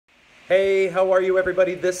Hey, how are you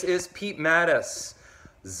everybody? This is Pete Mattis,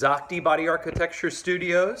 ZAKTi Body Architecture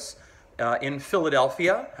Studios in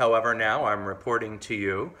Philadelphia. However, now I'm reporting to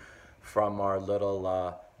you from our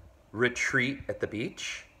little retreat at the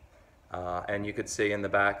beach. And you could see in the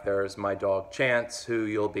back there's my dog Chance, who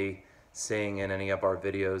you'll be seeing in any of our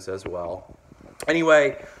videos as well.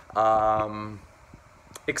 Anyway,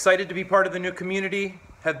 excited to be part of the new community.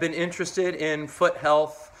 Have been interested in foot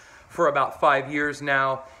health for about 5 years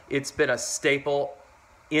now. It's been a staple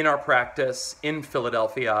in our practice in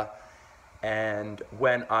Philadelphia. And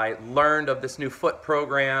when I learned of this new foot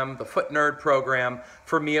program, the Foot Nerd program,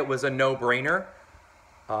 for me it was a no-brainer.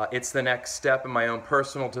 It's the next step in my own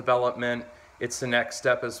personal development. It's the next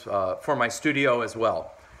step for my studio as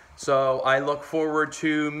well. So I look forward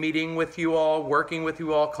to meeting with you all, working with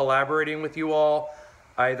you all, collaborating with you all,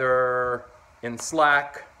 either in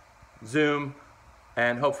Slack, Zoom,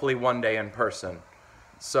 and hopefully one day in person.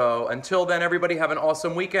 So until then, everybody have an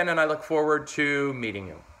awesome weekend, and I look forward to meeting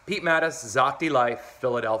you. Pete Mattis, ZAKTi Life,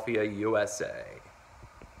 Philadelphia, USA.